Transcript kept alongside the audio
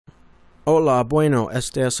Hola, bueno,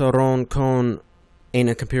 este Aaron con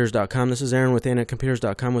AnetComputers.com. This is Aaron with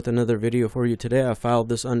AnetComputers.com with another video for you today. I filed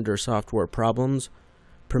this under Software Problems.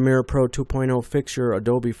 Premiere Pro 2.0 fix your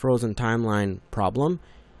Adobe frozen timeline problem.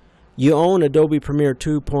 You own Adobe Premiere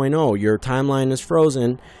 2.0. Your timeline is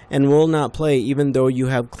frozen and will not play even though you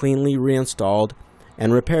have cleanly reinstalled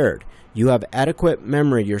and repaired. You have adequate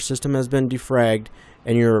memory, your system has been defragged,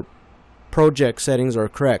 and your project settings are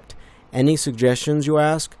correct. Any suggestions, you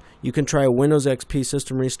ask? You can try Windows XP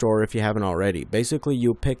System Restore if you haven't already. Basically,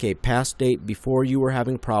 you pick a past date before you were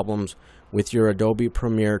having problems with your Adobe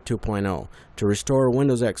Premiere 2.0 to restore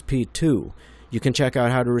Windows XP 2. You can check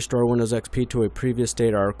out how to restore Windows XP to a previous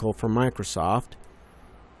date article from Microsoft.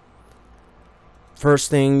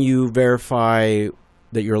 First thing, you verify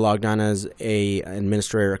that you're logged on as an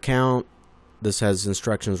administrator account. This has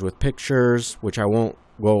instructions with pictures, which I won't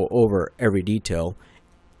go over every detail.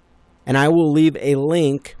 And I will leave a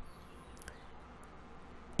link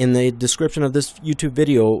in the description of this YouTube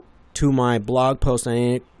video to my blog post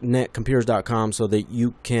on AnetComputers.com so that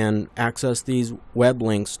you can access these web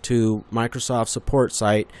links to Microsoft support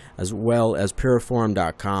site as well as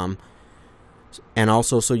Puriform.com, and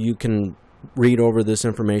also so you can read over this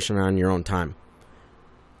information on your own time.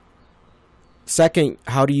 Second,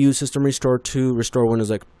 how to use System Restore to restore Windows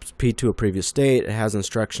XP to a previous state. It has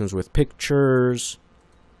instructions with pictures.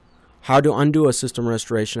 How to undo a system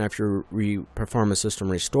restoration after you perform a system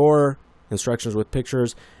restore. Instructions with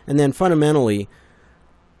pictures. And then fundamentally,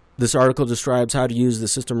 this article describes how to use the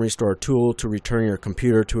System Restore tool to return your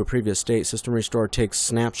computer to a previous state. System Restore takes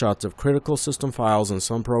snapshots of critical system files and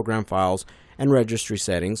some program files and registry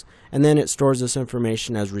settings, and then it stores this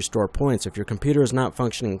information as restore points. If your computer is not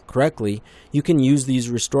functioning correctly, you can use these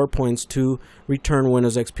restore points to return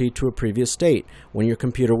Windows XP to a previous state when your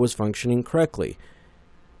computer was functioning correctly.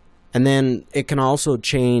 And then it can also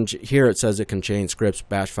change, here it says it can change scripts,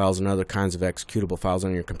 bash files, and other kinds of executable files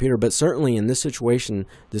on your computer. But certainly in this situation,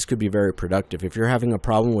 this could be very productive. If you're having a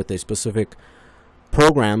problem with a specific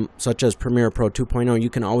program, such as Premiere Pro 2.0, you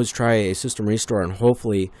can always try a system restore, and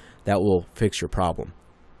hopefully that will fix your problem.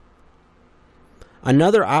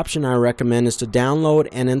 Another option I recommend is to download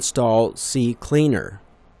and install CCleaner.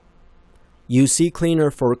 Use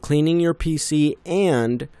CCleaner for cleaning your PC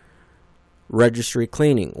and registry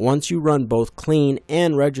cleaning. Once you run both clean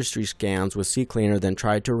and registry scans with CCleaner, then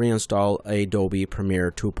try to reinstall Adobe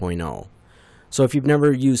Premiere 2.0. So if you've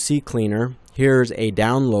never used CCleaner, here's a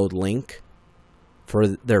download link for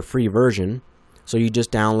their free version. So you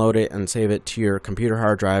just download it and save it to your computer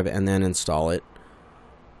hard drive and then install it.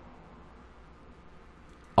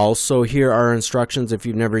 Also, here are instructions if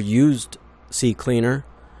you've never used CCleaner.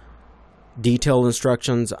 Detailed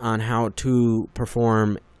instructions on how to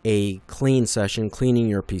perform a clean session, cleaning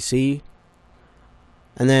your PC.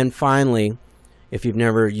 And then finally, if you've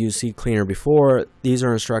never used CCleaner before, these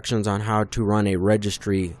are instructions on how to run a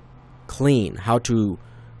registry clean, how to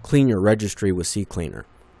clean your registry with CCleaner.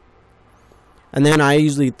 And then I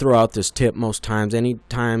usually throw out this tip most times.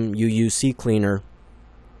 Anytime you use CCleaner,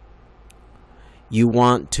 you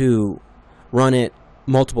want to run it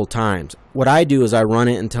multiple times. What I do is I run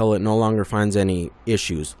it until it no longer finds any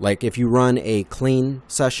issues. Like if you run a clean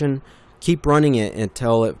session, keep running it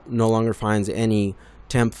until it no longer finds any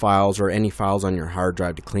temp files or any files on your hard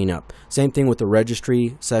drive to clean up. Same thing with the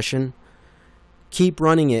registry session. Keep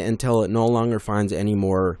running it until it no longer finds any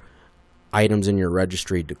more items in your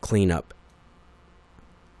registry to clean up.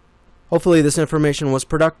 Hopefully this information was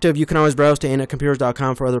productive. You can always browse to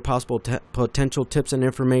AnetComputers.com for other possible potential tips and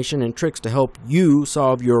information and tricks to help you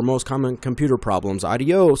solve your most common computer problems.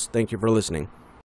 Adios. Thank you for listening.